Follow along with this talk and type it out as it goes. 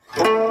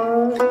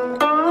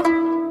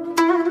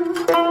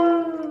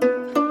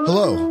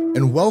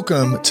and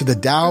welcome to the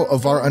Tao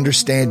of Our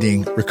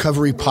Understanding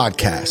Recovery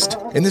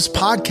Podcast. In this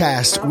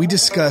podcast, we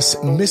discuss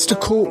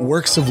mystical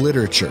works of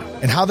literature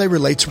and how they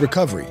relate to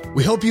recovery.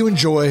 We hope you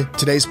enjoy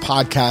today's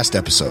podcast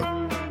episode.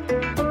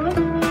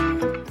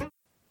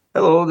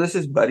 Hello, this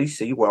is Buddy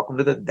C. Welcome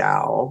to the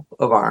Tao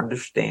of Our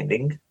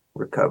Understanding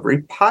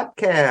Recovery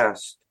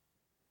Podcast.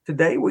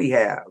 Today we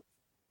have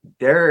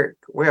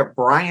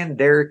Brian,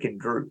 Derek, and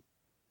Drew.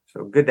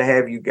 So good to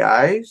have you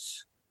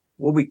guys.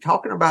 We'll be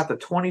talking about the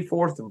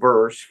 24th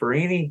verse. For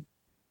any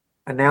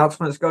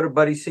announcements, go to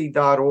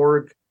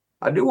buddyc.org.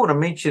 I do want to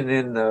mention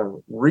in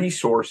the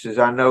resources,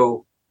 I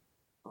know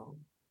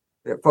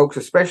that folks,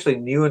 especially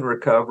new in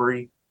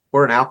recovery,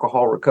 we're an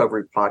alcohol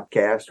recovery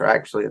podcast, or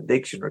actually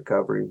addiction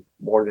recovery,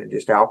 more than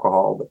just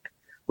alcohol. But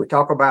we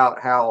talk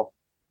about how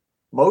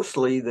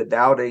mostly the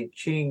Tao Te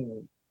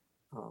Ching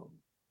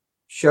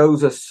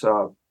shows us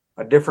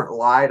a different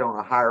light on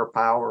a higher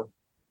power,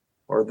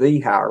 or the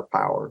higher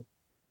power,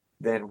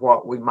 than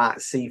what we might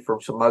see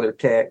from some other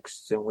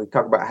texts. And we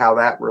talk about how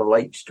that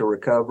relates to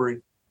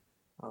recovery.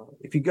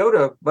 If you go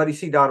to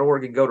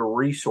buddyc.org and go to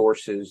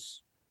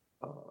resources,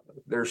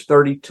 there's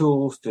 30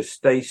 tools to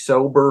stay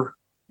sober.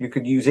 You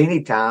could use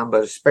any time,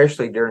 but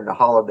especially during the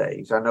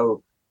holidays. I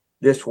know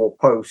this will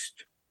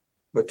post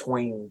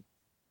between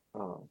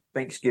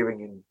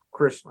Thanksgiving and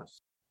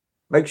Christmas.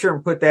 Make sure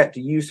and put that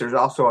to use. There's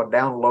also a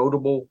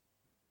downloadable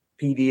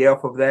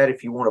PDF of that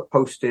if you want to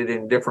post it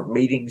in different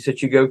meetings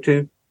that you go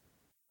to.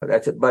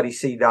 That's at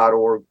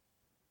buddyc.org.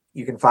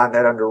 You can find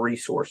that under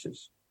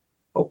resources.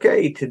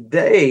 Okay,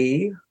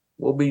 today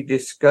we'll be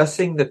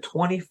discussing the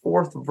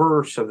 24th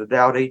verse of the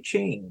Tao Te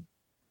Ching.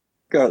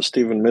 Got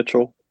Stephen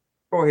Mitchell.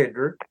 Go ahead,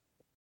 Drew.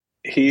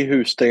 He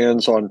who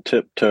stands on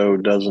tiptoe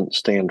doesn't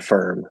stand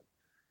firm.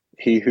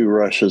 He who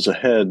rushes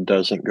ahead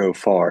doesn't go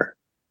far.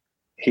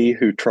 He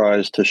who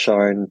tries to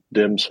shine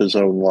dims his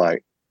own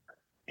light.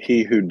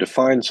 He who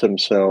defines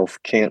himself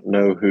can't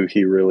know who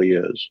he really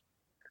is.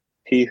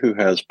 He who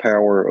has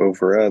power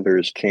over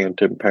others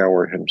can't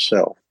empower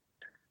himself.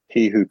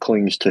 He who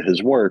clings to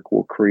his work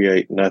will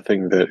create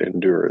nothing that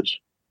endures.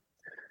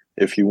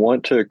 If you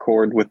want to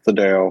accord with the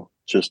Tao,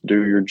 just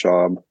do your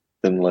job,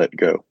 then let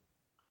go.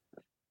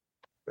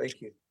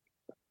 Thank you.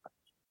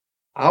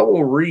 I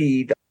will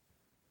read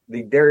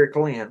the Derek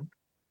Lynn.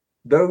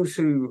 Those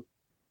who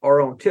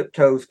are on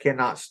tiptoes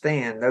cannot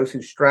stand. Those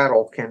who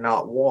straddle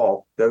cannot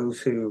walk.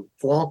 Those who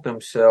flaunt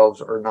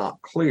themselves are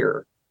not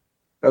clear.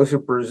 Those who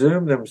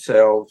presume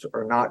themselves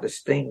are not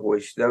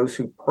distinguished. Those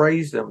who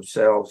praise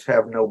themselves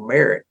have no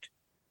merit.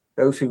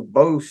 Those who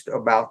boast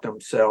about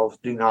themselves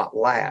do not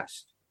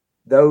last.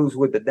 Those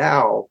with the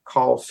Tao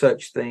call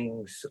such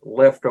things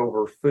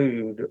leftover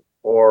food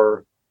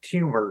or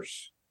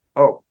tumors.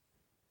 Oh,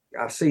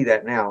 I see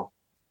that now.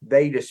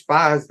 They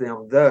despise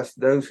them. Thus,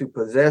 those who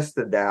possess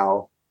the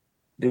Tao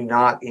do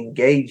not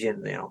engage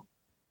in them.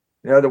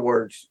 In other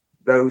words,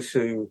 those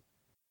who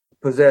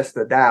possess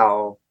the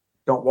Tao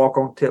don't walk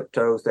on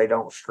tiptoes, they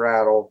don't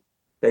straddle,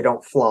 they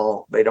don't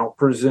flaunt, they don't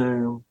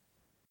presume,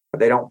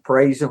 they don't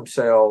praise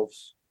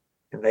themselves,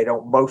 and they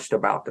don't boast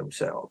about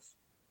themselves.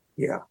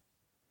 Yeah.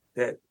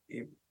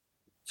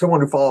 Someone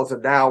who follows the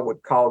Tao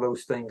would call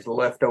those things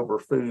leftover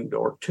food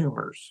or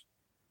tumors.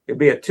 It'd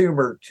be a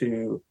tumor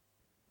to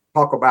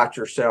talk about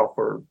yourself,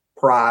 or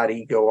pride,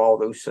 ego, all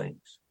those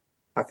things.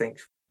 I think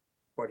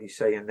what he's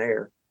saying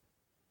there.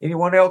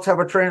 Anyone else have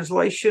a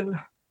translation?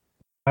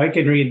 I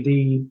could read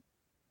the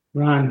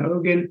Ron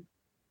Hogan.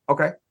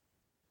 Okay.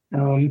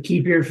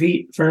 Keep your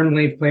feet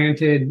firmly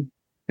planted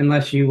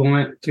unless you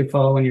want to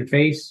fall on your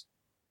face.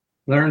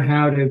 Learn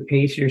how to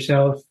pace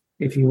yourself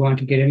if you want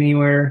to get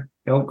anywhere.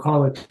 Don't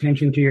call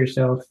attention to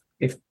yourself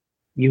if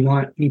you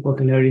want people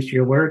to notice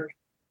your work.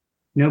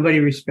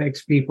 Nobody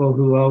respects people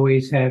who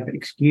always have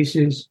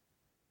excuses.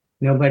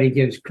 Nobody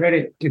gives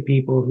credit to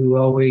people who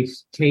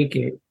always take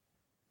it.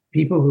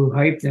 People who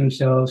hype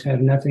themselves have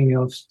nothing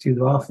else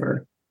to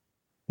offer.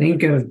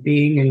 Think of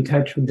being in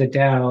touch with the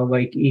Tao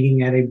like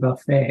eating at a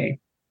buffet.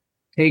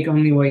 Take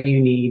only what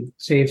you need,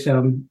 save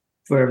some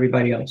for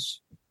everybody else.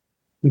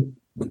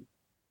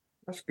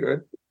 That's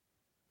good.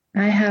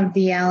 I have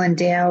the Alan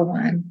Dale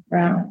one,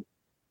 Ron,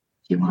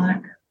 if you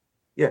want.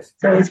 Yes.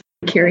 So I was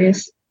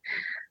curious.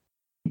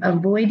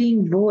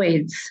 Avoiding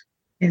Voids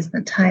is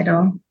the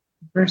title.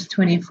 Verse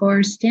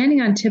 24,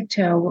 standing on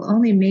tiptoe will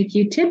only make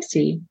you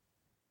tipsy.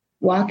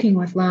 Walking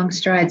with long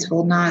strides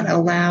will not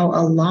allow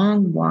a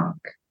long walk.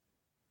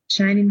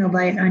 Shining the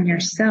light on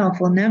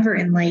yourself will never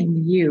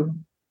enlighten you.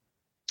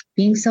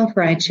 Being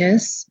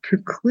self-righteous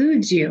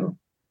precludes you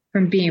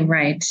from being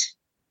right.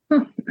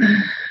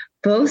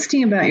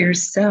 Boasting about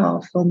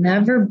yourself will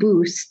never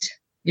boost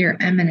your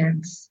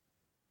eminence.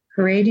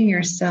 Parading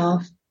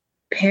yourself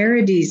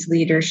parodies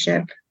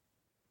leadership.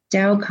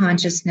 Tao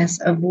consciousness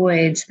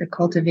avoids the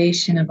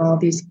cultivation of all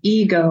these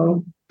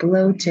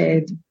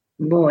ego-bloated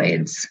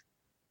voids.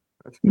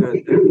 That's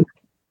good.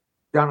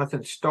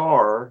 Jonathan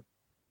Starr,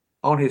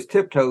 on his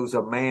tiptoes,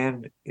 a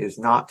man is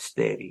not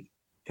steady.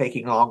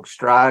 Taking long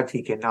strides,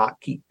 he cannot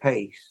keep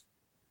pace.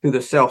 To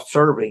the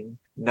self-serving,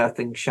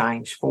 nothing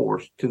shines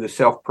forth. To the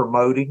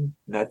self-promoting,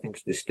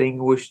 nothing's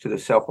distinguished. To the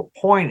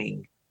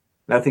self-appointing,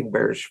 nothing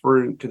bears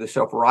fruit. To the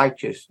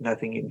self-righteous,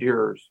 nothing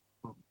endures.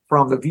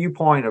 From the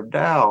viewpoint of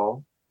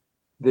Tao,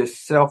 this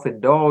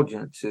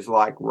self-indulgence is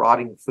like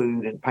rotting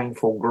food and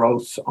painful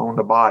growths on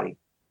the body,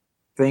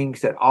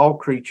 things that all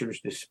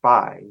creatures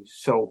despise.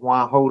 So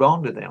why hold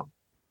on to them?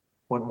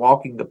 When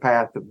walking the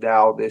path of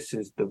Tao, this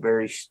is the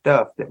very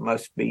stuff that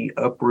must be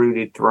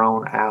uprooted,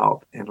 thrown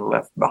out, and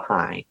left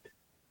behind.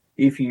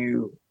 If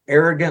you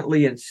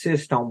arrogantly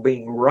insist on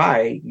being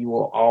right, you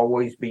will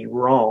always be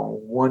wrong.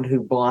 One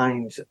who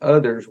blinds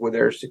others with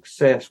their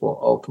success will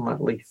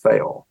ultimately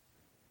fail.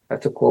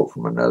 That's a quote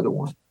from another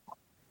one.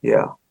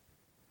 Yeah.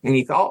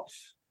 Any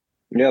thoughts?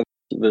 Yeah,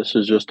 this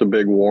is just a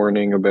big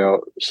warning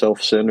about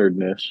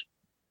self-centeredness,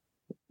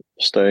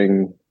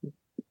 staying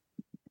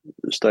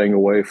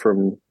away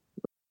from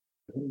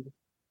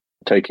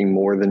taking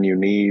more than you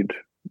need,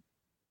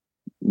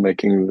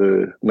 making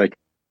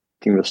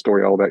the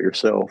story all about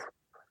yourself.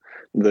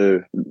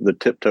 The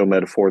tiptoe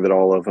metaphor that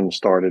all of them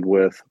started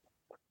with,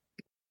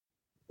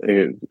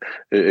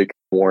 it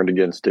warned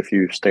against, if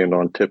you stand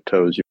on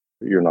tiptoes,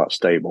 you're not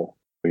stable.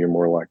 You're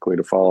more likely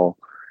to fall.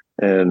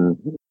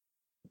 And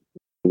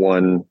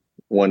one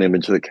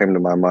image that came to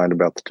my mind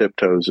about the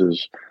tiptoes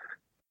is,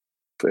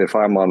 if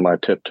I'm on my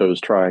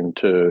tiptoes trying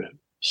to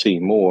see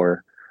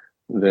more,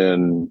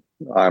 then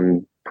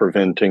I'm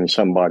preventing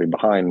somebody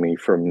behind me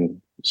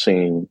from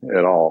seeing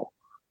at all.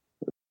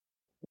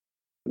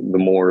 The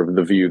more of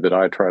the view that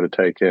I try to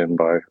take in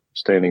by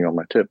standing on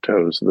my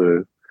tiptoes,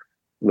 the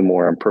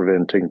more I'm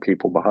preventing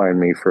people behind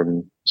me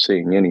from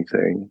seeing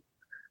anything.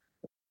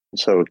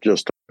 So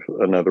just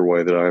another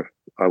way that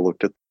I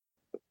looked at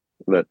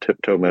that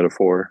tiptoe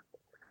metaphor.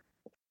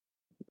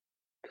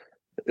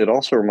 It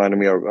also reminded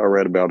me, I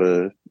read about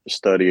a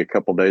study a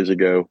couple days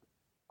ago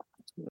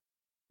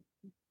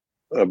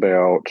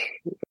about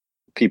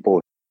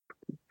people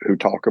who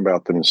talk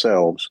about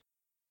themselves.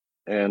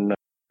 And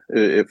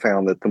it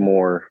found that the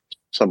more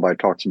somebody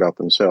talks about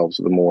themselves,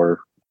 the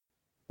more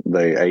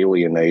they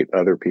alienate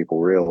other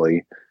people,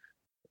 really.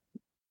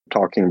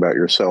 Talking about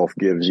yourself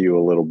gives you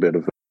a little bit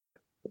of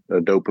a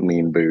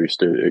dopamine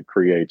boost. It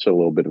creates a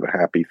little bit of a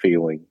happy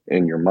feeling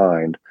in your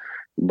mind.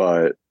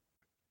 But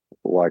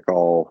like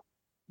all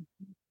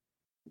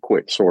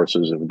quick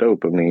sources of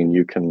dopamine,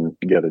 you can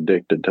get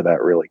addicted to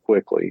that really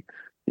quickly.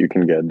 You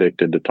can get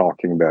addicted to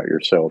talking about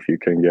yourself. You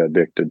can get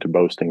addicted to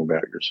boasting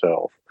about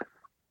yourself.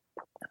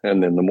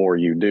 And then the more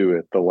you do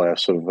it, the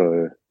less of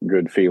a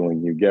good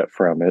feeling you get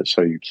from it.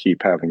 So you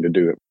keep having to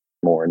do it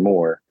more and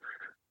more.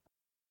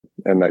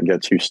 And that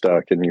gets you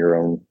stuck in your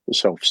own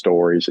self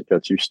stories. It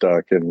gets you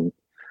stuck in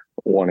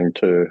wanting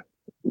to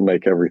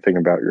make everything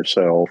about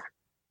yourself.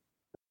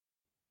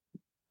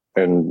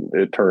 And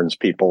it turns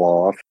people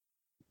off.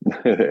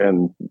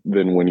 And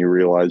then when you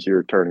realize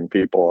you're turning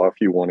people off,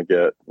 you want to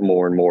get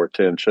more and more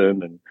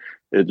attention. And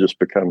it just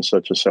becomes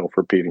such a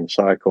self-repeating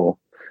cycle.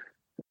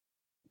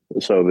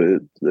 So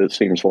it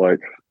seems like,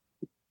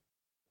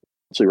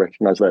 so you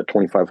recognize that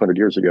 2,500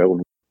 years ago,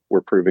 and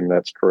we're proving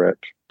that's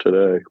correct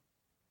today.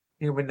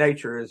 Human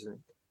nature, isn't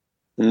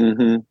it?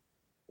 Mm-hmm.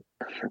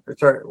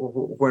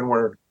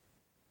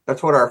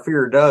 That's what our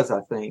fear does,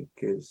 I think,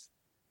 is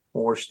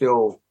when we're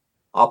still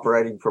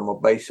operating from a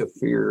base of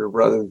fear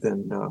rather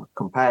than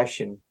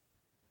compassion.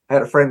 I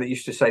had a friend that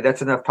used to say,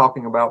 that's enough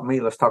talking about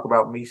me. Let's talk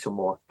about me some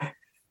more.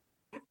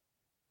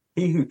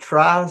 He who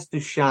tries to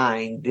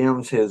shine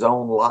dims his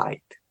own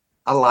light.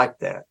 I like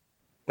that.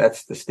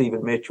 That's the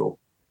Stephen Mitchell.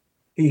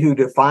 He who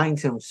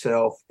defines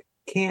himself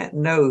can't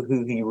know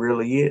who he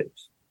really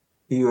is.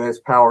 He who has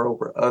power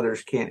over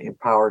others can't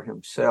empower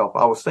himself.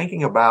 I was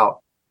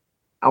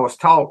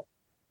taught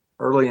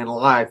early in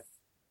life,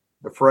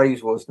 the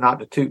phrase was not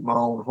to toot my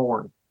own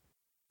horn.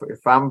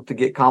 If I'm to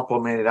get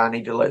complimented, I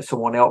need to let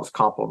someone else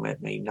compliment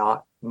me,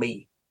 not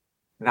me.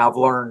 And I've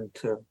learned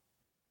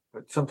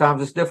but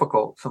sometimes it's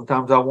difficult.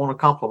 Sometimes I want to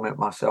compliment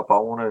myself. I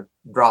want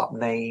to drop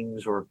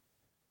names or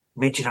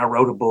mention I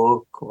wrote a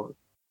book or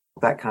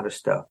that kind of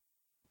stuff.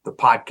 The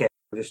podcast,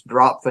 just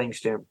drop things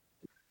to him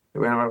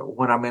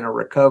when I'm in a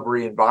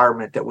recovery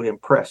environment that would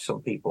impress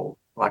some people,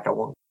 like I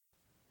want,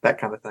 that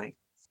kind of thing.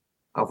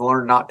 I've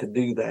learned not to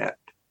do that.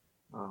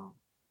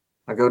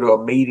 I go to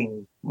a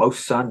meeting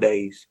most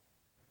Sundays.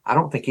 I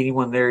don't think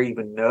anyone there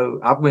even knows.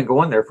 I've been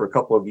going there for a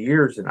couple of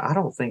years, and I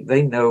don't think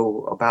they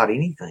know about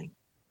anything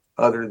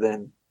other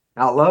than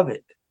I love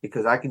it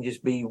because I can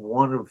just be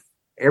one of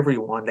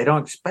everyone. They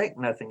don't expect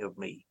nothing of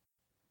me.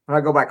 When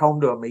I go back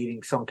home to a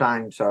meeting,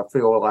 sometimes I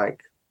feel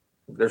like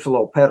there's a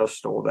little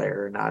pedestal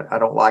there, and I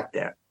don't like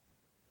that.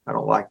 I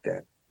don't like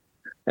that.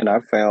 And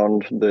I've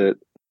found that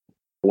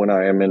when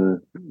I am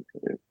in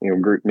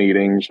group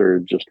meetings or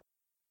just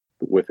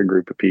with a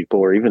group of people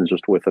or even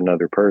just with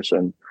another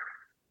person,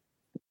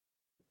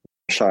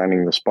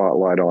 shining the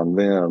spotlight on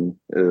them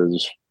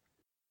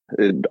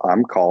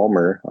I'm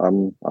calmer.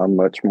 I'm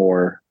much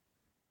more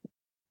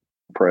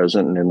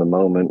present and in the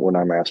moment when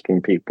I'm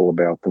asking people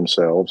about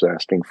themselves,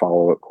 asking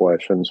follow-up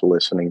questions,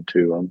 listening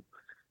to them.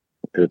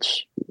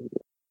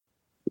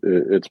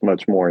 it's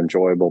much more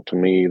enjoyable to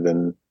me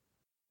than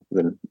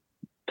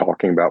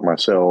talking about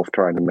myself,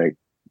 trying to make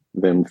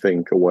them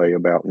think a way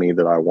about me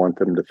that I want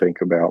them to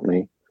think about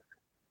me.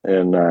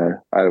 And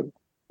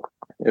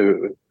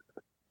it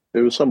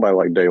was somebody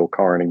like Dale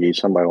Carnegie,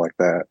 somebody like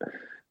that,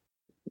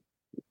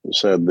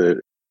 said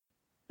that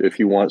if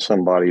you want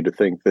somebody to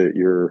think that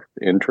you're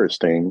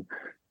interesting,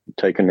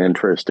 take an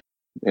interest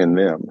in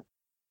them.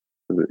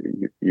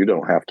 You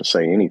don't have to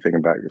say anything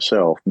about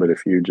yourself, but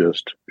if you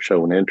just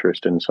show an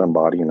interest in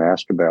somebody and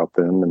ask about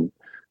them and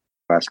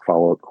ask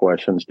follow-up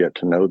questions, get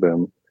to know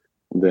them,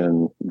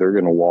 then they're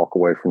going to walk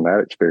away from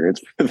that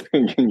experience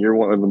thinking you're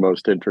one of the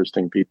most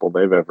interesting people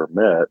they've ever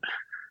met,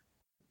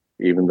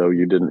 even though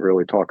you didn't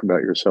really talk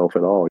about yourself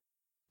at all.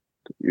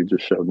 You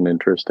just showed an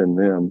interest in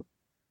them.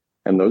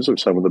 And those are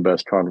some of the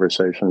best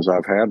conversations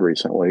I've had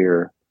recently,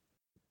 or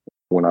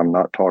when I'm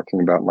not talking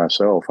about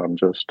myself, I'm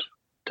just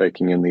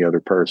taking in the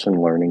other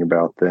person, learning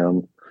about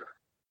them,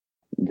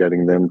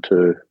 getting them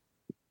to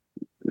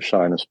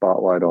shine a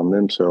spotlight on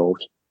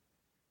themselves.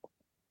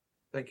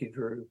 Thank you,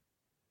 Drew.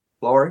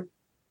 Lori?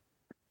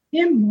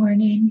 Good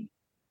morning.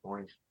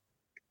 Morning.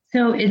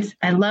 So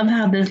I love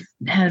how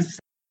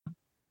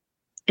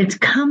it's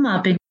come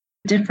up in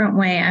a different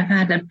way. I've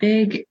had a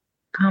big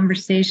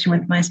conversation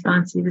with my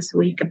sponsee this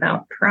week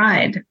about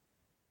pride.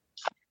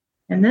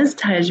 And this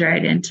ties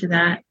right into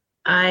that.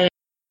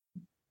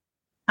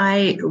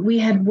 We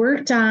had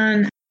worked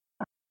on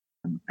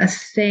a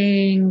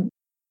saying.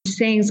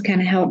 Sayings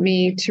kind of help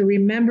me to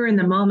remember in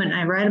the moment.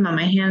 I write them on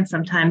my hand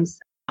sometimes.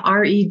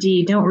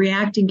 RED, don't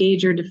react,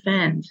 engage, or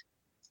defend.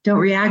 Don't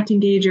react,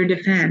 engage, or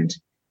defend.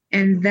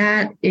 And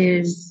that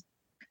is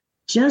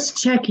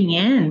just checking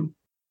in.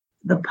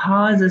 The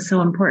pause is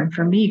so important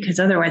for me because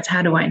otherwise,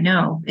 how do I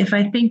know? If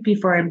I think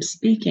before I'm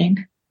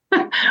speaking,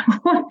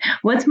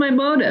 what's my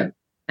motive?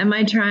 Am I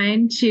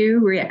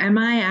am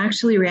I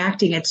actually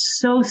reacting? It's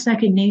so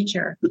second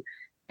nature.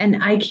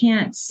 And I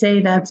can't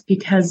say that's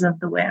because of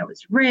the way I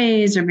was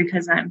raised or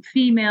because I'm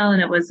female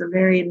and it was a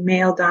very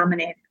male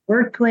dominated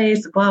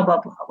workplace, blah, blah,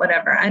 blah,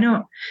 whatever. I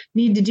don't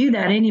need to do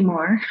that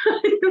anymore.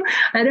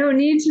 I don't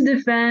need to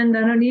defend.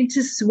 I don't need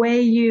to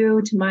sway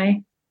you to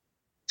my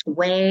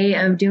way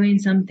of doing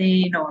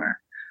something, or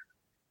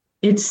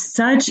it's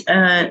such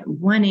a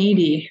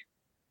 180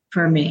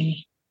 for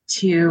me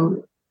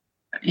to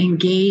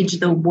engage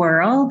the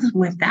world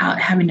without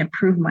having to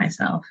prove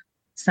myself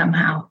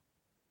somehow.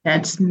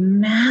 That's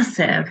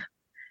massive.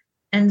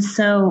 And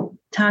so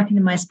talking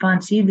to my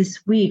sponsee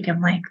this week,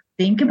 I'm like,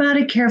 think about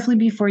it carefully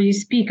before you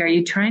speak. Are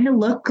you trying to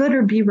look good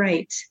or be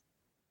right?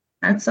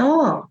 That's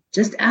all.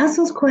 Just ask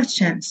those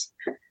questions.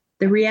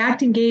 The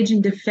react, engage,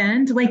 and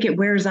defend, like it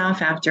wears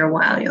off after a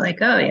while. You're like,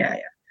 oh, yeah.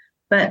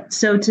 But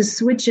so to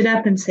switch it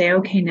up and say,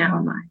 okay, now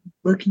am I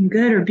looking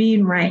good or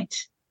being right?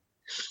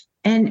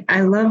 And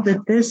I love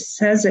that this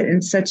says it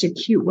in such a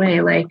cute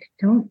way. Like,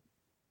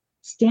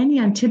 standing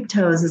on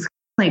tiptoes is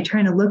like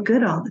trying to look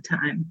good all the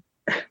time.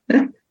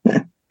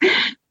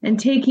 And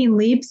taking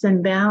leaps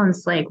and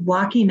bounds, like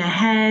walking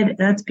ahead,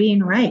 that's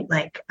being right.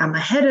 Like, I'm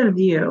ahead of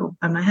you.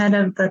 I'm ahead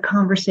of the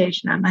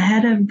conversation. I'm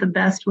ahead of the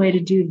best way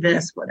to do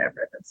this,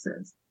 whatever this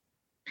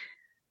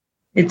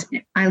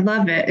is. I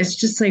love it. It's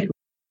just like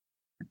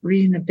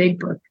reading a big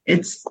book.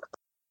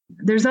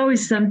 There's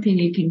always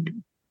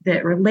something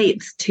that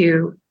relates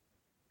to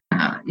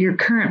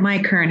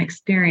my current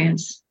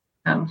experience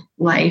of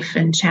life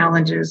and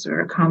challenges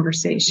or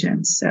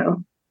conversations.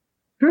 So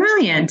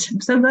brilliant.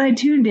 I'm so glad I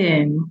tuned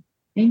in.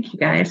 Thank you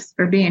guys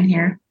for being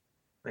here.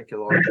 Thank you,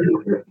 Lord.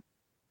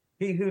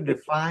 He who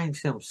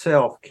defines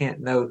himself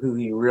can't know who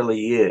he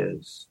really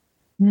is.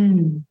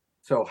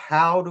 So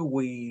how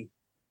do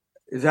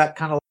is that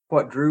kind of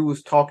what Drew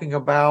was talking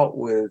about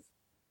with,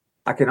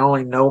 I can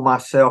only know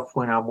myself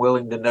when I'm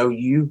willing to know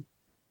you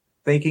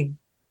thinking?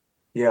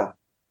 Yeah.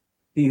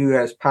 He who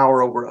has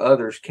power over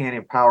others can't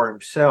empower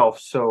himself.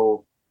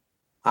 So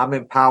I'm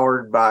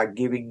empowered by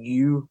giving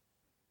you,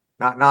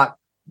 not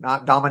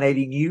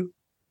dominating you,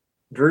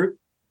 Drew?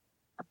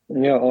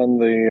 Yeah, on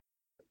the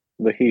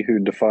he who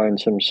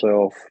defines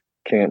himself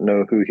can't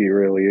know who he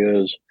really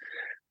is.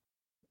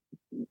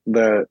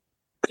 That,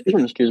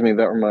 excuse me,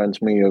 that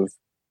reminds me of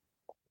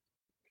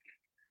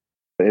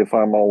if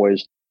I'm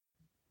always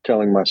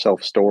telling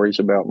myself stories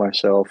about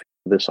myself,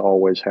 this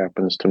always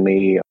happens to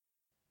me.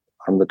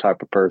 I'm the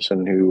type of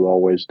person who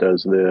always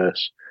does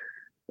this.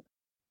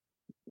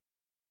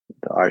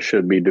 I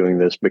should be doing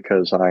this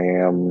because I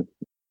am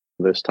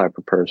this type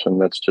of person.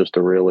 That's just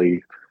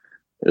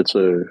it's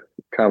a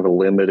kind of a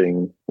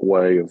limiting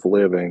way of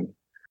living.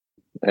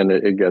 And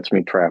it gets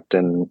me trapped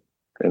in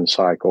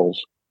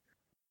cycles,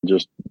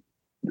 just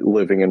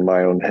living in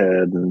my own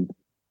head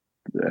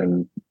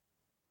and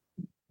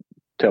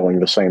telling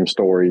the same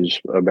stories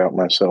about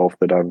myself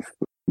that I've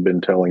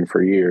been telling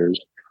for years.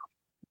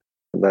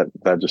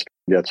 That just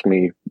gets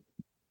me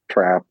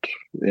trapped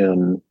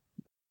in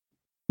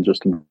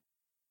just a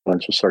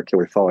bunch of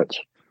circular thoughts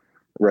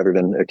rather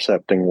than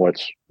accepting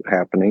what's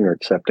happening or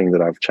accepting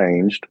that I've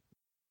changed.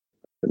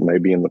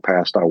 Maybe in the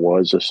past I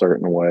was a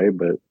certain way,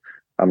 but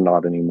I'm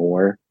not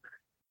anymore.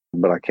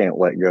 but I can't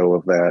let go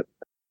of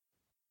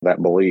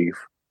that belief,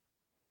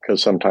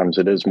 because sometimes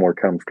it is more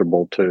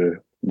comfortable to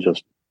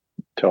just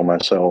tell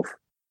myself,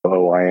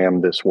 oh, I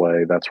am this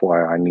way. That's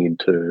why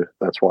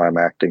I'm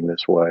acting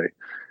this way.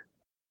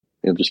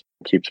 It just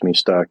keeps me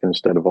stuck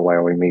instead of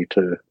allowing me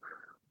to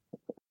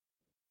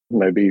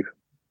maybe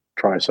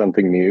try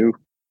something new,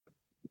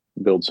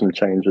 build some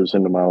changes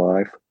into my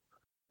life.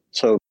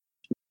 So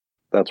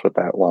that's what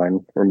that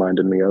line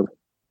reminded me of.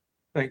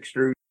 Thanks,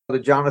 Drew. The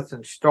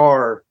Jonathan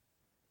Starr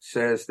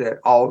says that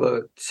all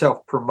the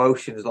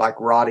self-promotion is like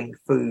rotting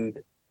food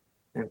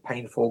and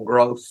painful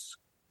growths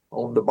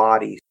on the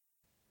body.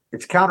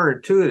 It's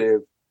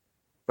counterintuitive,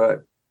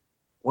 but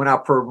when I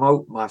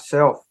promote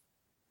myself,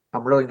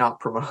 I'm really not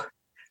promoting.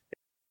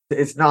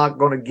 It's not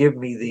going to give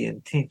me the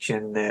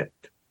intention that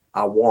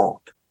I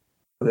want.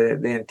 The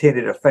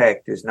intended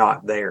effect is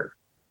not there.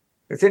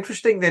 It's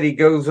interesting that he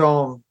goes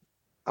on.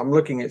 I'm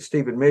looking at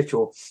Stephen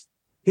Mitchell.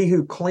 He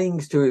who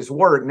clings to his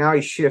work, now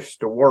he shifts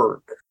to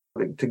work.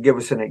 To give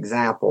us an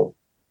example,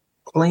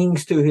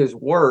 clings to his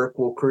work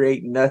will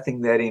create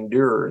nothing that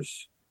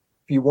endures.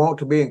 If you want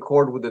to be in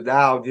accord with the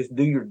Tao, just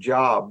do your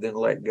job, then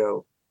let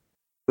go.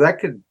 That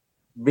could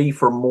be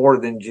for more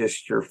than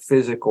just your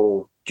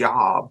physical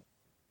job.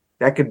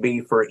 That could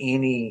be for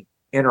any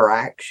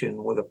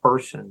interaction with a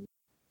person.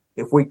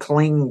 If we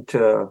cling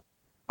to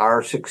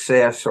our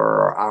success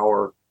or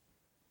our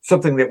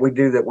something that we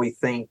do that we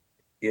think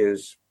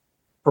is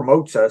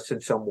promotes us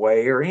in some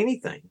way or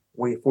anything,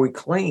 if we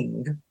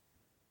cling,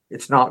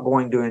 it's not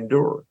going to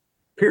endure,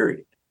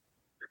 period.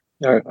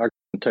 I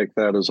take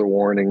that as a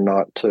warning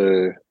not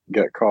to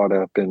get caught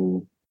up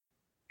in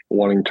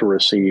wanting to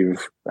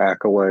receive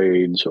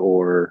accolades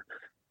or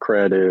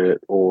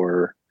credit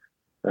or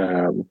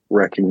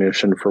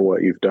recognition for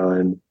what you've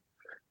done.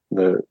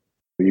 That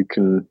you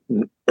can,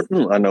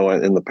 I know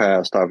in the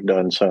past I've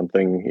done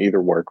something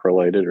either work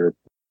related or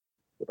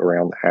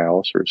around the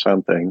house or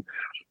something,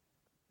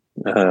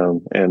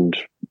 and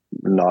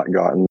not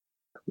gotten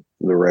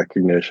the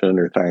recognition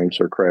or thanks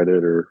or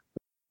credit or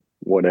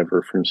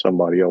whatever from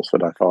somebody else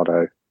that I thought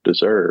I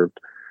deserved.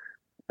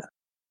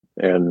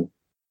 And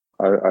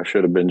I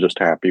should have been just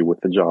happy with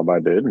the job I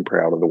did and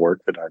proud of the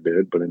work that I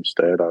did, but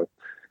instead I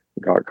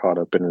got caught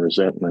up in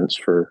resentments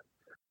for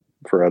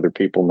other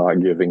people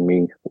not giving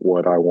me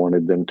what I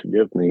wanted them to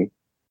give me.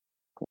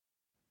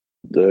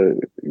 The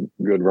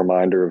good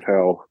reminder of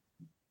how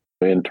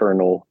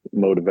internal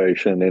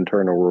motivation,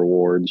 internal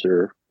rewards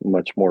are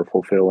much more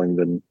fulfilling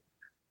than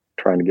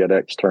trying to get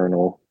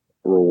external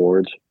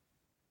rewards.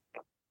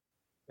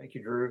 Thank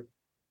you, Drew.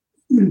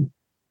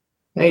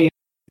 Hey,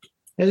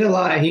 there's a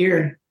lot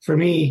here for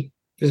me.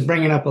 Just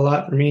bringing up a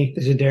lot for me.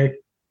 This is Derek.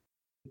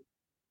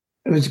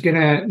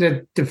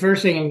 The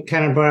first thing it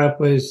kind of brought up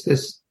was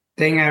this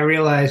thing I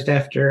realized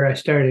after I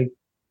started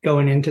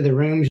going into the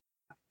rooms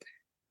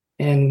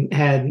and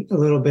had a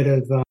little bit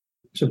of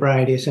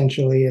sobriety,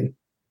 essentially. And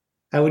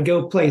I would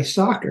go play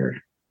soccer,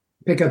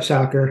 pickup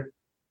soccer.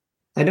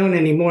 I don't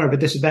anymore, but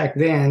this is back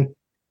then.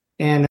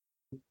 And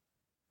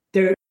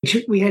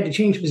we had to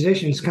change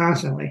positions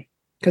constantly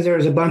because there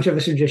was a bunch of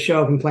us who just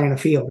show up and play on the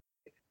field.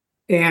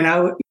 And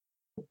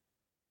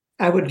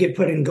I would get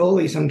put in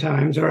goalie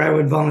sometimes, or I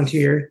would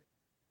volunteer,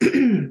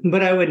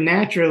 but I would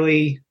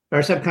naturally,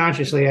 or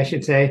subconsciously, I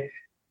should say,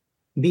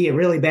 be a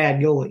really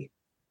bad goalie.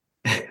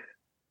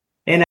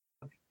 And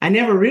I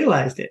never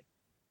realized it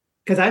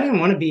because I didn't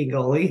want to be a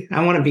goalie.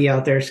 I want to be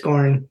out there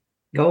scoring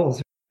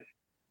goals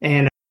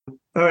and,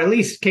 or at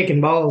least kicking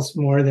balls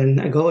more than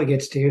a goalie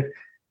gets to.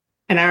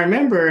 And I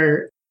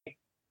remember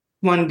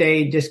one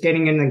day just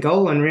getting in the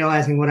goal and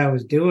realizing what I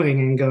was doing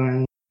and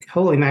going,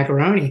 holy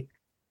macaroni.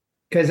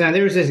 Because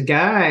there was this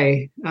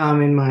guy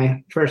in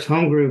my first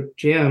home group,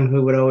 Jim,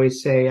 who would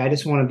always say, I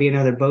just want to be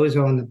another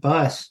bozo on the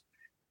bus.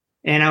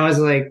 And I was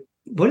like,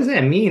 what does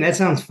that mean? That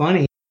sounds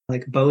funny,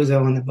 like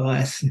bozo on the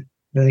bus.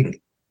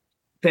 Like,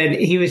 but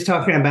he was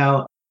talking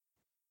about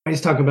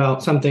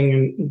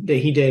something that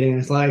he did in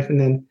his life and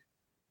then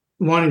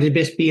wanted to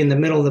just be in the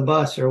middle of the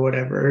bus or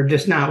whatever, or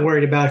just not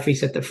worried about if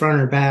he's at the front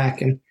or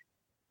back. And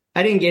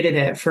I didn't get it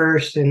at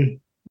first.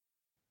 And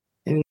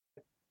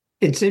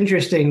it's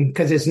interesting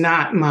because it's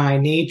not my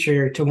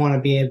nature to want to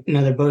be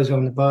another bozo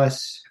on the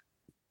bus,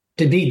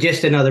 to be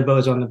just another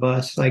bozo on the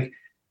bus. Like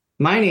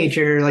my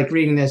nature, like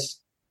reading this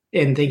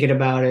and thinking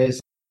about it,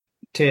 is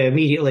to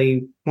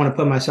immediately want to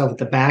put myself at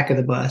the back of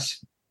the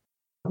bus.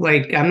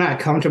 Like I'm not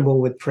comfortable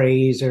with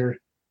praise, or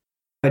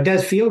it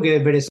does feel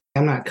good, but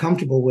I'm not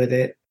comfortable with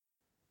it.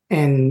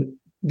 And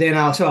then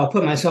I'll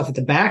put myself at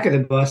the back of the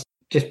bus,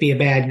 just be a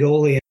bad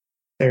goalie at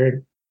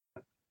third.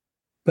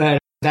 But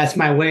that's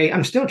my way.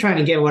 I'm still trying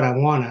to get what I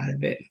want out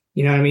of it.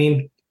 You know what I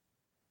mean?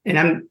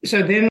 And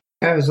so then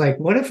I was like,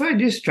 what if I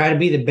just try to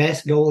be the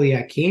best goalie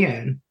I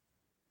can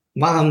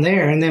while I'm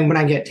there? And then when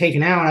I get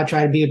taken out, I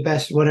try to be the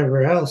best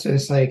whatever else. And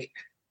it's like,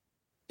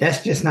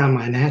 that's just not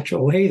my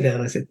natural way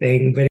though, is a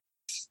thing. But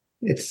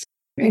it's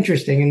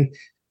interesting and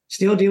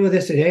still deal with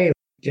this today.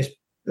 Just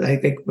I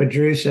think what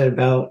Drew said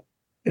about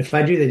if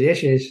I do the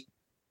dishes,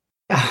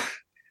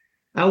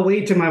 I'll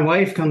wait till my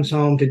wife comes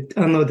home to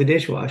unload the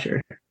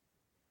dishwasher,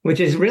 which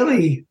is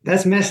really,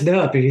 that's messed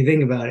up if you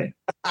think about it.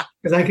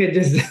 Because I could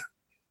just,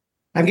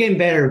 I'm getting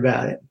better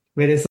about it.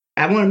 But it's,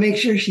 I want to make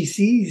sure she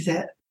sees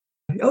that,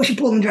 oh, she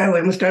pulled in the driveway.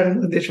 I'm going to start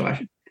unloading the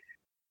dishwasher.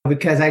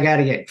 Because I got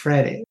to get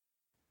credit.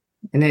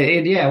 And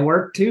it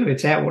work too.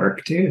 It's at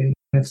work too.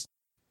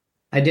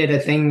 I did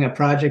a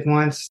project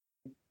once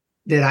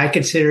that I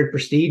considered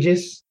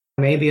prestigious.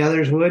 Maybe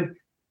others would.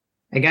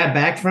 I got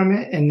back from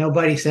it and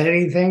nobody said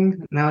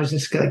anything. And I was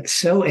just like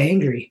so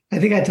angry. I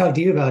think I talked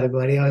to you about it,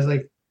 buddy. I was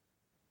like,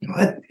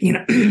 what?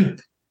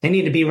 They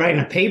need to be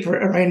writing a paper,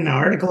 writing an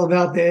article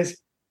about this.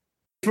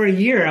 For a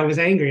year, I was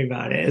angry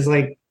about it. It's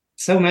like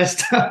so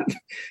messed up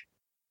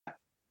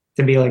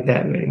to be like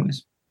that. But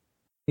anyways.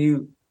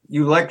 You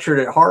lectured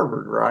at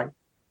Harvard, right?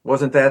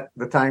 Wasn't that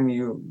the time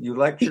you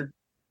lectured?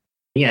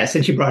 Yeah,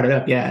 since you brought it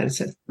up, yeah.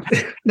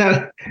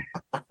 No,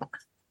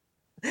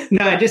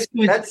 I just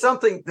that's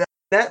something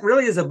that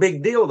really is a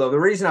big deal, though. The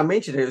reason I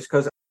mentioned it is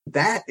because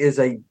that is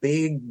a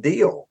big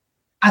deal.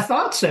 I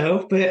thought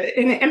so, but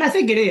and I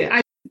think it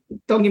is.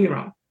 Don't get me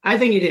wrong, I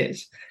think it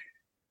is.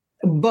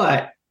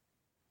 But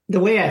the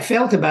way I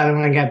felt about it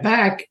when I got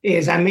back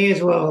is I may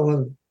as well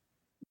have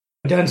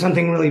done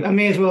something really. I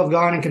may as well have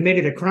gone and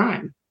committed a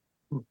crime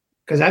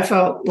because I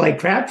felt like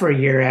crap for a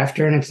year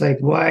after, and it's like,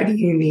 why do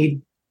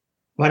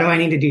I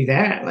need to do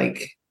that?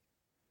 Like,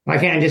 why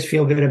can't I just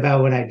feel good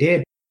about what I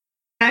did?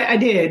 I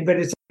did, but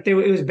it's like it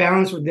was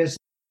balanced with this.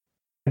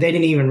 They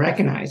didn't even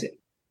recognize it.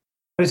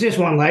 It was just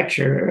one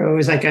lecture. It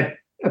was like a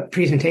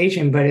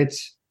presentation, but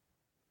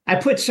I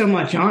put so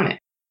much on it.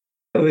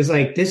 It was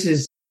like, this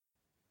is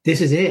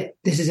it.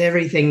 This is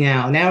everything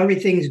now. Now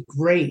everything's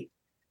great.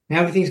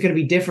 Now everything's going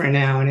to be different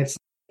now. And it's,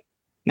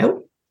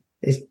 nope.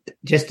 It's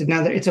just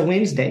it's a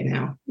Wednesday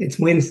now. It's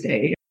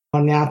Wednesday.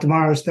 Now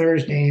tomorrow's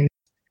Thursday. And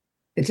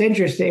it's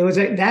interesting. It was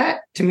like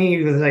that to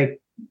me was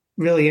like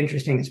really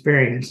interesting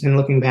experience. And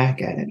looking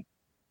back at it,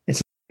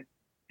 it's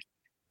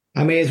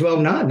I may as well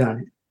have not done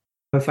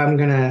it if I'm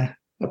going to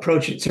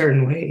approach it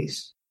certain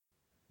ways.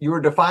 You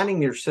were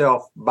defining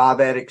yourself by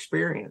that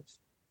experience.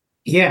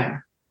 Yeah.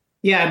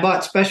 Yeah. I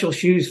bought special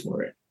shoes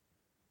for it.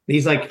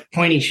 These like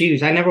pointy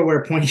shoes. I never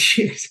wear pointy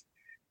shoes.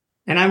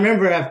 And I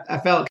remember I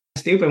felt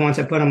stupid once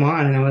I put them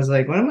on and I was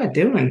like, what am I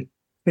doing?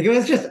 Like it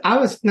was just, I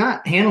was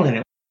not handling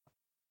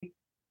it.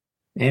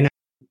 And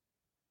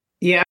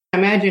yeah, I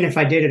imagine if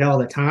I did it all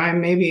the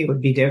time, maybe it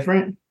would be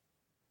different.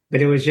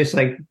 But it was just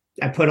like,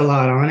 I put a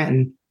lot on it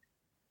and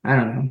I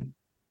don't know.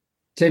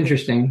 It's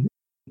interesting.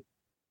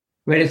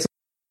 But it's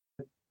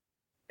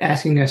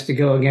asking us to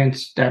go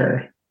against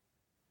our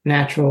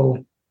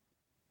natural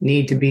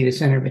need to be the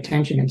center of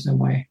attention in some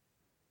way.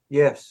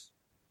 Yes.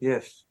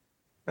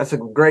 That's a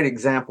great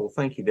example.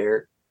 Thank you,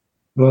 Derek.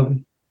 Well,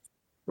 it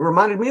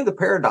reminded me of the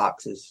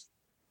paradoxes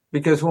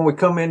because when we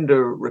come into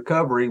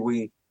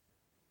recovery,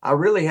 I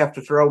really have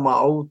to throw my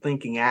old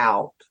thinking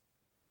out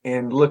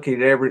and look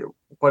at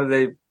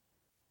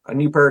a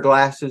new pair of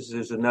glasses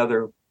is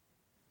another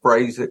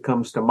phrase that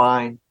comes to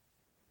mind.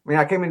 I mean,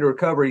 I came into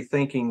recovery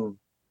thinking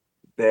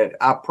that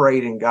I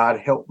prayed and God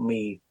helped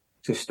me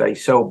to stay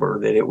sober,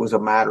 that it was a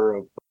matter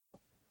of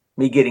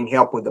me getting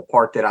help with the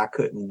part that I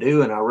couldn't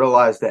do. And I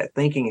realized that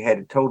thinking had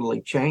to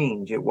totally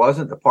change. It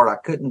wasn't the part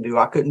I couldn't do.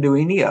 I couldn't do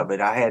any of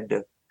it. I had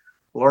to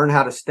learn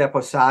how to step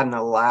aside and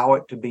allow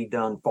it to be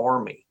done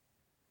for me.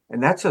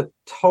 And that's a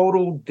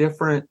total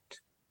different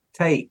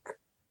take.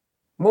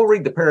 We'll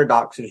read the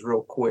paradoxes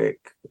real quick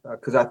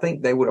because I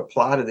think they would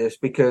apply to this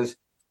because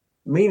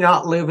me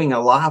not living a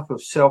life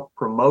of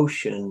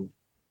self-promotion,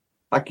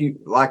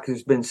 like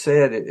has been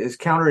said, is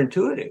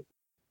counterintuitive.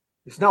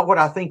 It's not what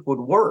I think would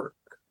work.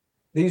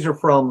 These are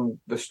from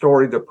the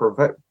story,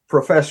 the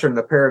professor and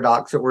the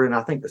paradox that were in,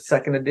 I think, the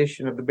second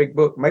edition of the big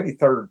book, maybe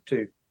third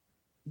too.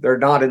 They're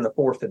not in the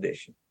fourth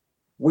edition.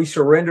 We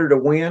surrender to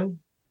win.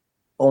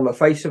 On the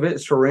face of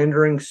it,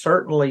 surrendering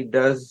certainly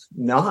does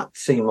not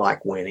seem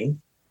like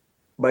winning,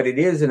 but it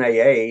is in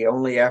AA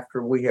only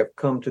after we have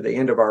come to the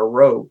end of our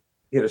rope,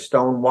 hit a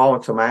stone wall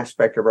in some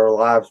aspect of our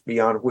lives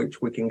beyond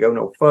which we can go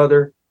no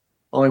further.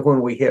 Only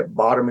when we hit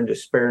bottom in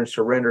despair and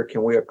surrender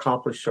can we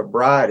accomplish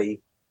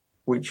sobriety,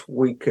 which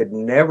we could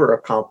never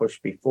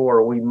accomplish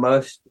before. We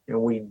must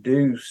and we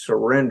do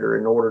surrender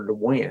in order to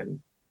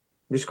win.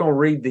 I'm just going to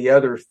read the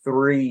other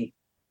three,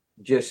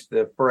 just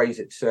the phrase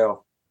itself.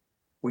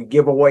 We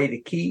give away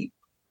to keep.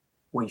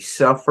 We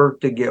suffer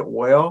to get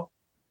well.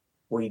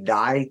 We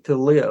die to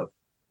live.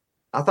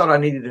 I thought I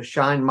needed to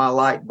shine my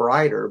light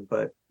brighter,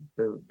 but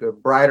the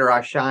brighter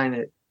I shine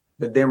it,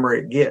 the dimmer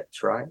it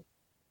gets, right?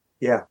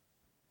 Yeah.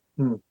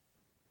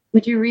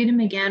 Would you read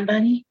them again,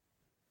 buddy?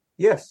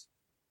 Yes.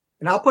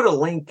 And I'll put a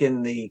link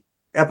in the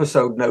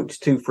episode notes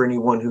too for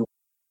anyone who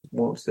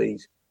wants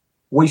these.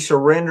 We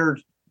surrender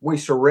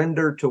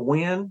to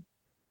win.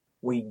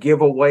 We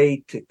give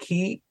away to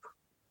keep.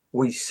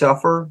 We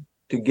suffer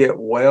to get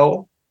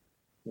well.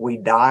 We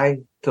die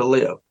to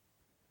live.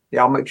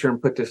 Yeah, I'll make sure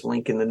and put this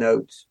link in the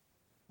notes.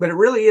 But it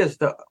really is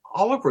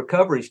all of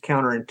recovery is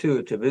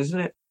counterintuitive, isn't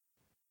it?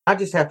 I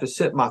just have to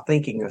set my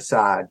thinking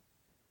aside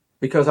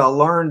because I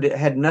learned it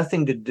had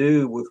nothing to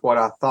do with what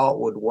I thought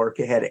would work.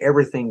 It had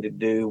everything to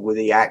do with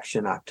the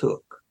action I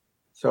took.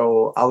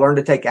 So I learned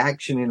to take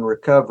action in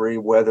recovery,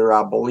 whether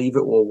I believe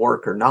it will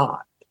work or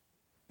not.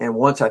 And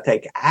once I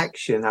take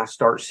action, I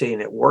start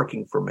seeing it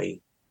working for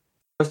me.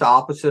 It's the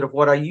opposite of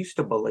what I used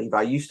to believe.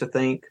 I used to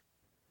think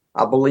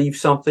I believe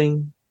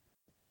something,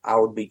 I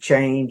would be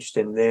changed,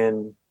 and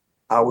then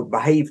I would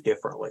behave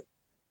differently.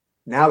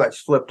 Now that's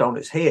flipped on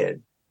its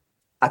head.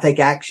 I take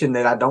action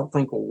that I don't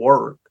think will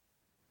work,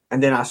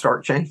 and then I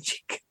start changing.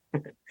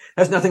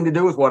 Has nothing to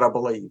do with what I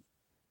believe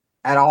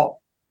at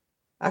all.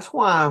 That's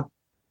why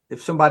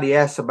if somebody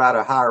asks about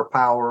a higher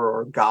power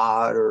or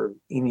God or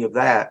any of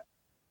that,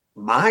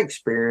 my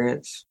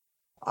experience,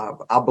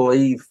 I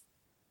believe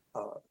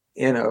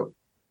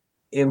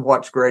in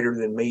what's greater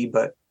than me,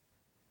 but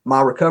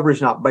my recovery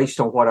is not based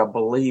on what I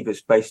believe.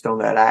 It's based on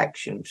that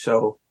action.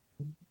 So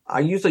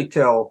I usually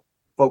tell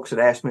folks that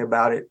ask me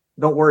about it,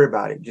 don't worry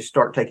about it. Just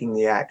start taking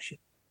the action.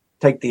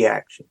 Take the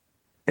action.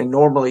 And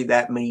normally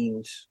that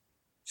means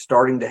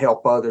starting to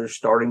help others,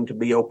 starting to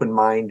be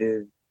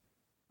open-minded.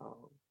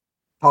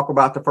 Talk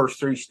about the first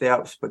 3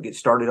 steps, but get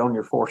started on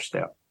your 4th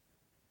step.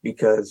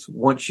 Because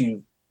once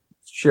you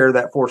share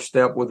that 4th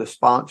step with a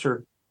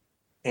sponsor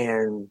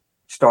and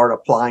start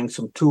applying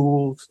some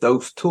tools,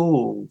 those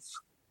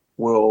tools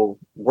will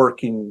work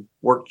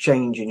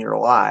change in your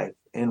life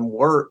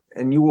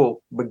and you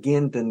will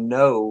begin to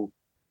know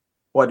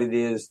what it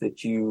is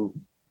that you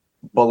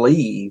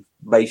believe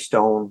based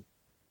on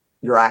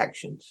your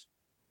actions.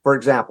 For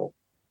example,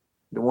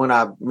 the one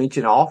I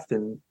mention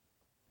often,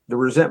 the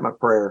resentment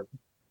prayer,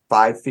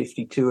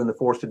 552 in the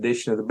 4th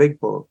edition of the Big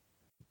Book.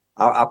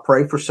 I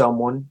pray for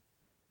someone,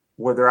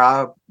 whether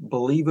I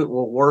believe it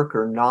will work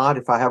or not.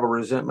 If I have a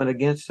resentment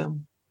against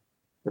them,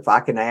 if I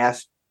can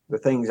ask the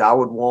things I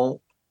would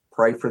want,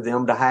 pray for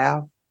them to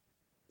have,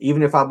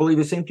 even if I believe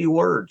it's empty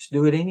words,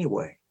 do it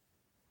anyway.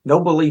 No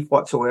belief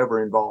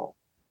whatsoever involved.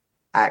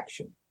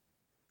 Action.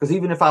 Because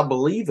even if I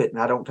believe it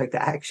and I don't take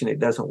the action, it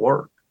doesn't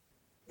work.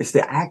 It's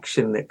the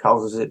action that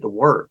causes it to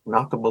work,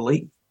 not the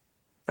belief.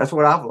 That's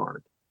what I've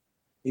learned.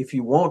 If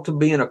you want to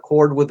be in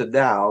accord with the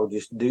Tao,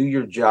 just do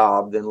your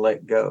job, then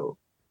let go.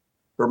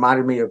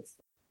 Reminded me of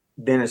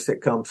Dennis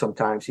that comes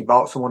sometimes. He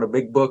bought someone a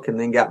big book and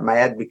then got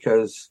mad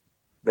because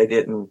they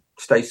didn't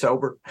stay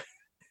sober.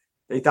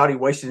 He thought he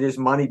wasted his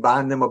money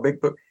buying them a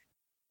big book.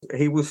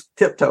 He was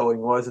tiptoeing,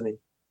 wasn't he?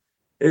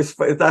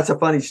 That's a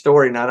funny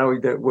story, and I know he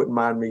wouldn't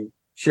mind me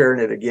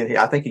sharing it again.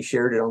 I think he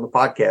shared it on the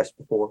podcast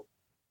before.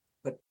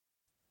 But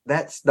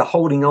that's the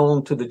holding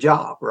on to the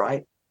job,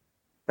 right?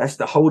 That's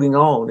the holding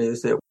on,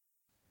 is that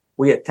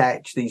we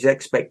attach these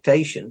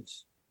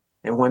expectations,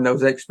 and when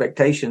those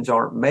expectations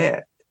aren't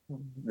met,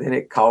 then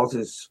it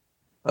causes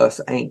us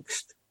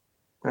angst.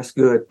 That's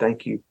good.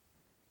 Thank you.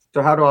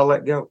 So how do I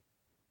let go?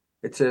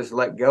 It says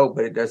let go,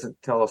 but it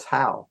doesn't tell us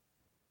how.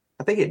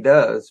 I think it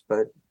does,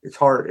 but it's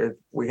hard.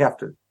 We have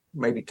to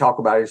maybe talk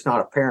about it. It's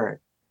not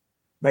apparent.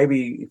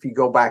 Maybe if you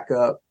go back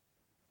up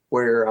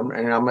where I'm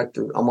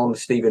on the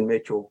Stephen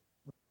Mitchell.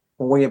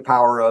 When we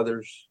empower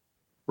others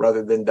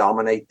rather than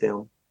dominate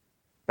them,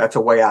 that's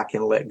a way I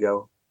can let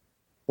go.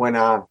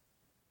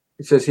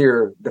 It says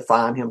here,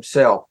 define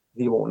himself.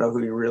 He won't know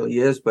who he really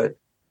is, but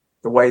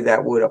the way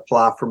that would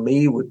apply for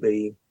me would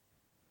be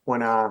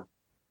when I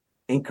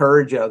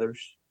encourage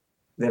others,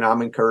 then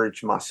I'm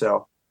encouraged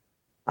myself.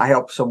 I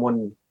help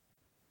someone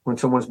when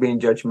someone's being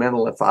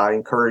judgmental. If I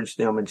encourage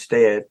them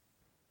instead,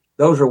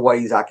 those are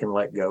ways I can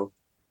let go.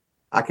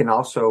 I can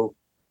also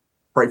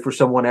pray for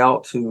someone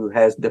else who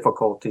has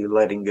difficulty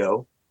letting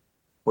go.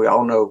 We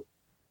all know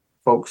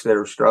folks that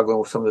are struggling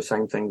with some of the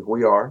same things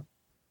we are.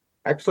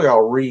 Actually,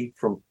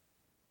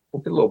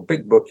 we'll get a little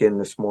big book in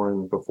this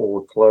morning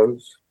before we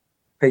close.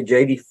 Page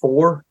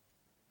 84.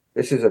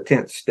 This is a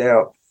 10th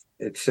step.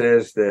 It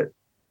says that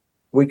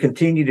we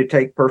continue to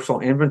take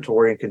personal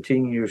inventory and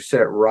continue to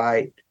set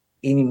right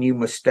any new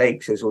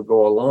mistakes as we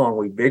go along.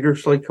 We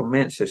vigorously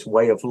commence this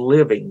way of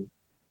living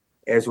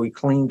as we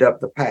cleaned up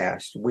the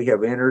past. We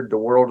have entered the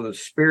world of the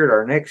spirit.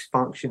 Our next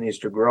function is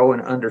to grow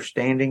in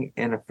understanding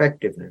and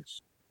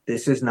effectiveness.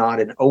 This is not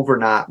an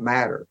overnight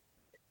matter.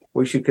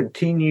 We should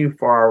continue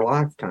for our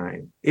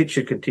lifetime. It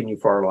should continue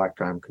for our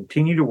lifetime.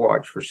 Continue to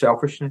watch for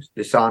selfishness,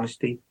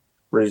 dishonesty,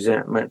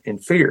 resentment,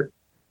 and fear.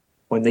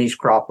 When these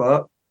crop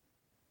up,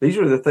 these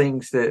are the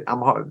things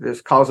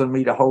that's causing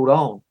me to hold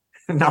on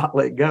and not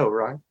let go,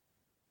 right?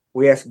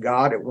 We ask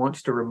God at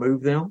once to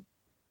remove them.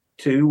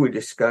 2, we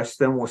discuss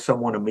them with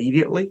someone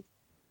immediately.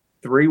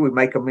 3, we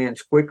make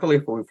amends quickly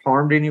if we've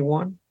harmed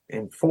anyone.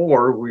 And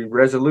 4, we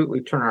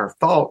resolutely turn our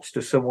thoughts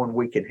to someone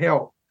we can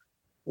help.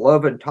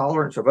 Love and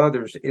tolerance of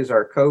others is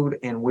our code,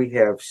 and we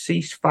have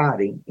ceased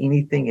fighting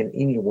anything and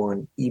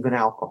anyone, even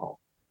alcohol.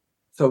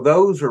 So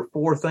those are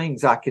 4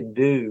 things I can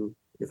do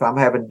if I'm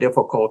having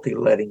difficulty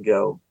letting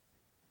go.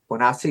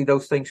 When I see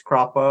those things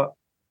crop up,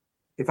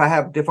 if I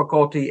have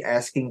difficulty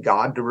asking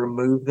God to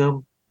remove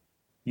them,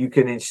 you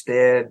can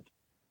instead,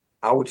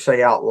 I would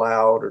say out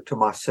loud or to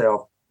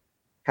myself,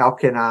 how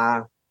can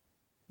I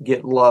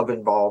get love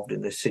involved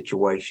in this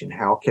situation?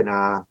 How can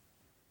I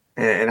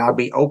And I'll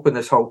be open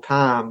this whole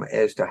time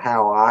as to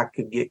how I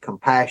could get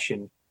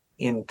compassion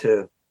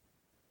into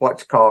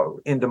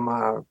into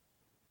my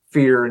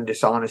fear and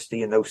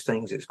dishonesty and those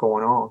things that's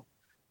going on.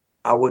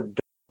 I would,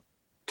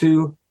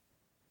 two,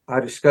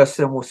 I discuss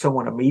them with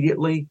someone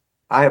immediately.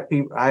 I have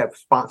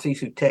sponsees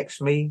who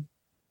text me,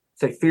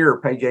 say fear,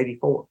 page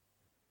 84.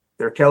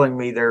 They're telling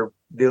me they're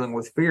dealing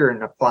with fear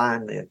and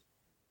applying this.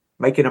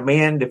 Make an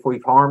amend if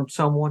we've harmed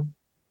someone.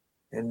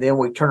 And then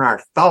we turn our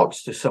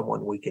thoughts to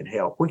someone we can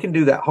help. We can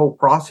do that whole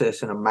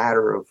process in a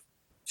matter of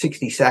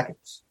 60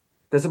 seconds.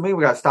 Doesn't mean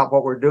we got to stop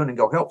what we're doing and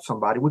go help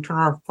somebody. We turn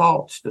our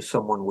thoughts to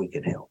someone we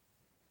can help.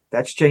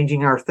 That's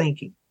changing our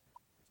thinking.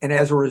 And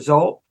as a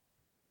result,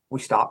 we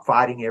stop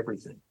fighting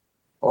everything,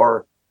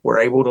 or we're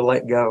able to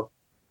let go,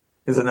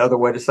 is another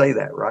way to say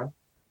that, right?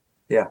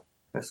 Yeah,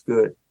 that's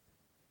good.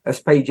 That's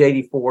page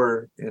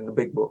 84 in the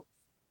big book.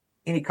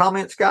 Any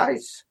comments,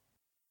 guys?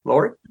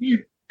 Lori? Yeah,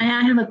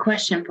 I have a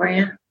question for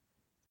you.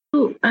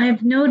 Ooh,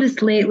 I've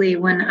noticed lately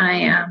when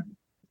I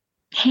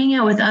hang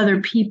out with other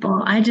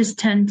people, I just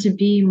tend to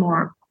be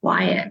more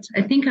quiet.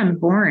 I think I'm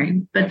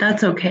boring, but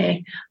that's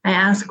okay. I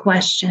ask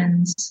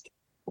questions.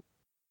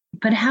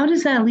 But how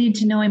does that lead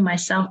to knowing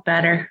myself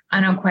better? I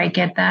don't quite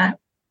get that.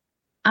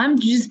 I'm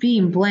just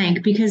being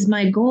blank because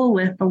my goal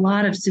with a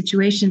lot of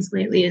situations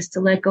lately is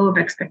to let go of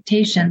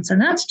expectations. And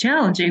that's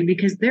challenging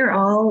because they're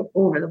all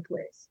over the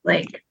place.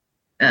 Like,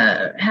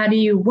 how do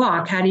you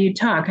walk? How do you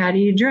talk? How do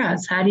you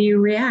dress? How do you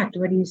react?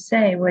 What do you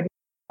say?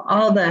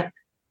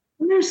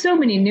 There's so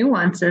many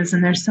nuances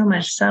and there's so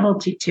much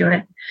subtlety to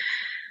it.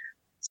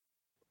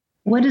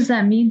 What does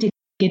that mean to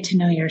get to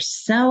know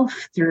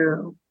yourself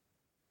through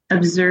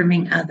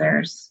observing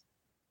others?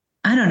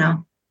 I don't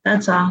know.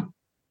 That's all.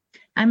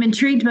 I'm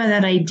intrigued by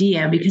that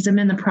idea because I'm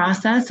in the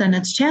process and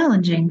it's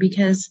challenging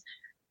because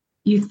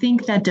you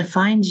think that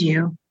defines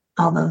you,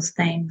 all those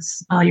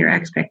things, all your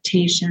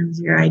expectations,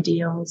 your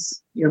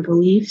ideals, your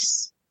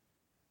beliefs.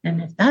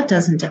 And if that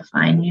doesn't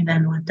define you,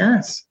 then what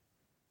does?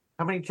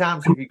 How many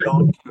times have you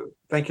gone to,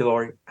 thank you,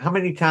 Lori. How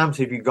many times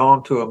have you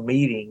gone to a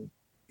meeting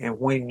and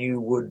when you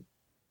would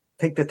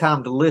take the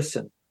time to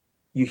listen,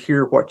 you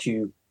hear what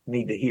you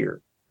need to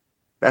hear?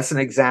 That's an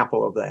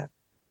example of that,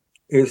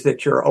 is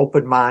that you're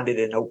open-minded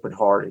and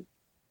open-hearted.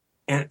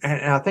 And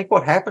I think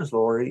what happens,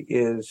 Lori,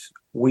 is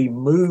we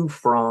move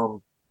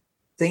from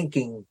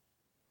thinking,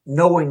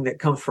 knowing that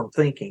comes from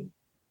thinking,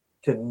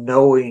 to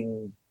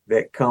knowing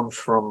that comes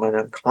from an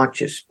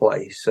unconscious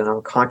place, an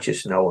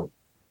unconscious knowing.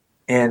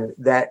 And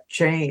that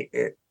change,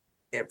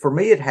 for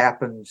me, it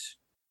happens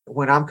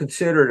when I'm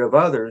considerate of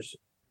others.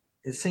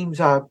 It seems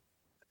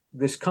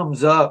this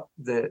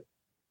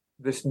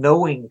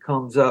knowing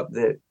comes up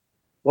that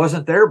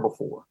wasn't there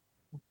before.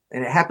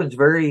 And it happens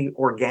very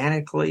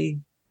organically.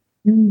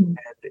 And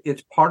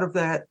it's part of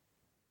that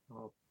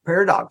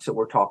paradox that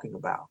we're talking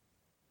about.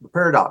 The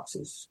paradox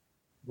is,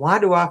 why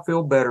do I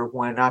feel better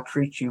when I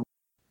treat you?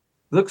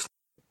 Looks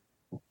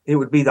like it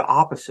would be the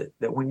opposite,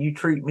 that when you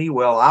treat me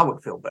well, I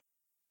would feel better.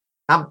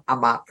 I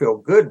might feel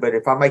good, but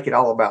if I make it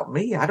all about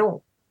me,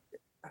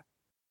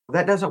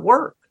 that doesn't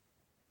work.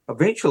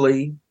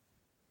 Eventually,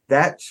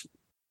 that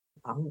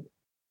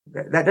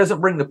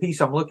doesn't bring the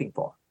peace I'm looking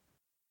for.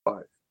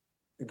 But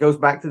it goes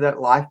back to that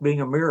life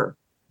being a mirror.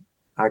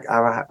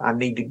 I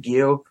need to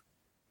give.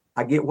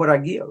 I get what I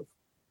give.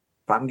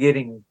 If I'm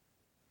getting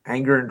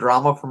anger and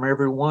drama from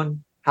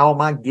everyone, how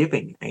am I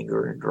giving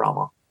anger and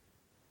drama?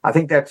 I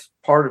think that's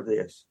part of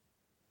this.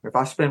 If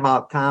I spend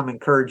my time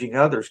encouraging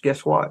others,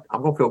 guess what?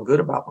 I'm going to feel good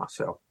about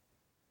myself.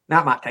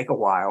 Now, it might take a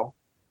while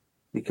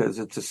because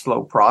it's a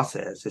slow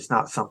process. It's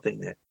not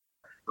something that,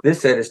 this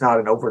said, it's not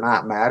an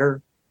overnight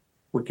matter.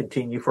 We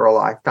continue for a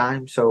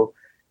lifetime. So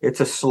it's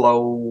a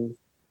slow,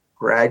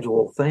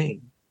 gradual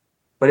thing,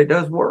 but it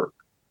does work.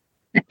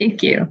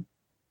 Thank you.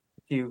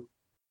 Thank you.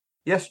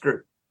 Yes,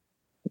 Drew.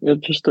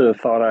 It's just a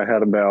thought I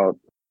had about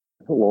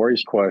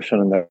Lori's question,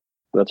 and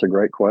that's a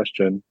great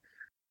question.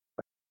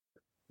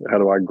 How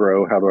do I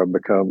grow? How do I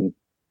become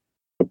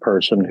the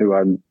person who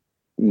I'd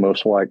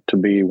most like to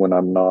be when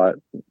I'm not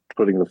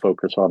putting the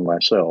focus on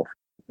myself?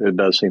 It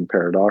does seem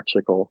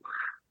paradoxical.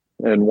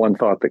 And one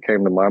thought that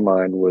came to my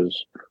mind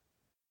was,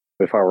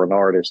 if I were an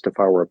artist, if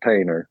I were a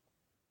painter,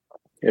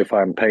 if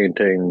I'm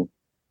painting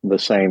the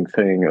same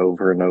thing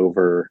over and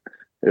over,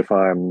 if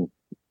I'm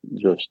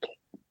just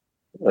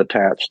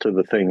attached to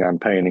the thing I'm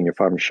painting, if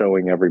I'm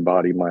showing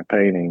everybody my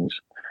paintings,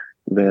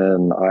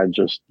 then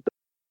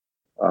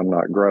I'm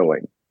not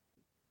growing.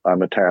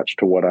 I'm attached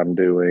to what I'm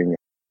doing.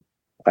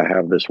 I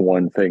have this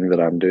one thing that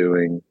I'm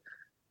doing.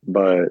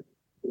 But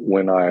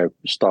when I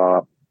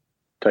stop,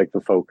 take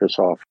the focus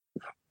off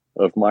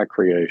of my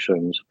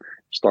creations,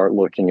 start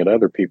looking at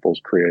other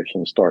people's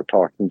creations, start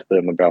talking to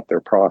them about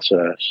their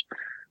process,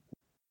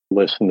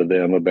 listen to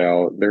them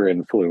about their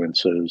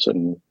influences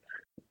and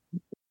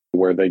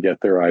where they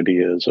get their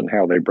ideas and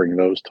how they bring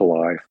those to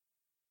life,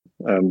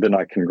 then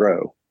I can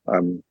grow.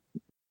 I'm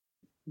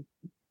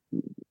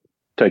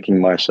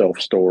taking my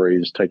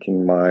self-stories,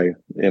 taking my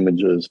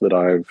images that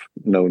I've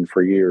known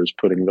for years,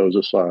 putting those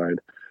aside,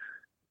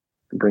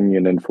 bringing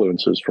in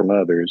influences from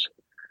others,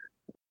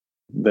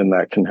 then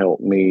that can help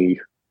me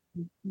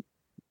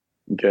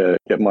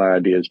get my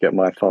ideas, get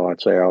my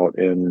thoughts out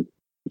in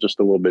just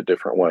a little bit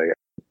different way.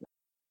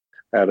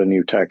 Add a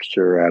new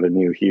texture, add a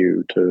new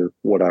hue to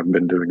what I've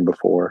been doing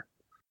before.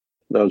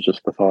 That was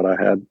just the thought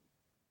I had.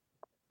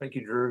 Thank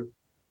you, Drew.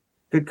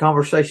 Good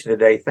conversation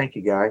today. Thank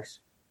you, guys.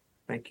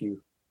 Thank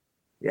you.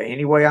 Yeah,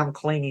 anyway, I'm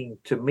clinging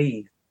to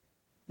me.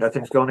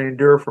 Nothing's going to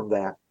endure from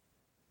that.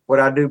 What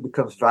I do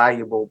becomes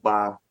valuable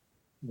by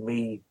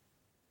me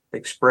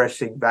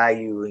expressing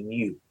value in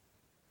you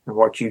and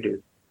what you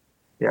do.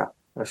 Yeah,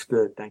 that's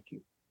good. Thank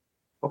you.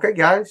 Okay,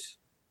 guys.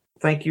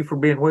 Thank you for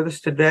being with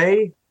us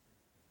today.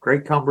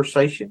 Great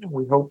conversation.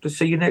 We hope to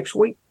see you next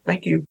week.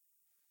 Thank you.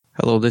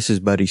 Hello, this is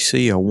Buddy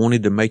C. I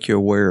wanted to make you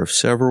aware of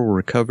several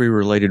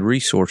recovery-related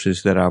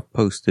resources that I've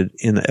posted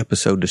in the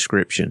episode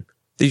description.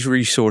 These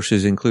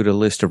resources include a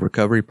list of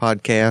recovery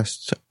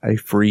podcasts, a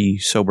free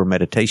sober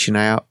meditation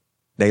app,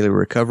 daily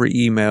recovery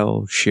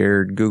email,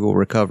 shared Google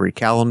recovery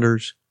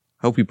calendars.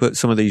 Hope you put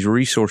some of these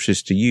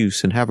resources to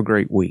use and have a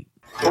great week.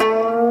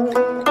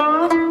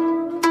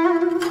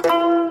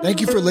 Thank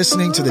you for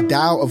listening to the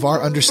Tao of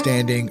Our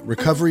Understanding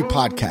Recovery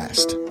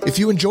Podcast. If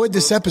you enjoyed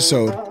this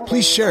episode,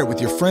 please share it with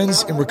your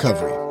friends in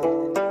recovery.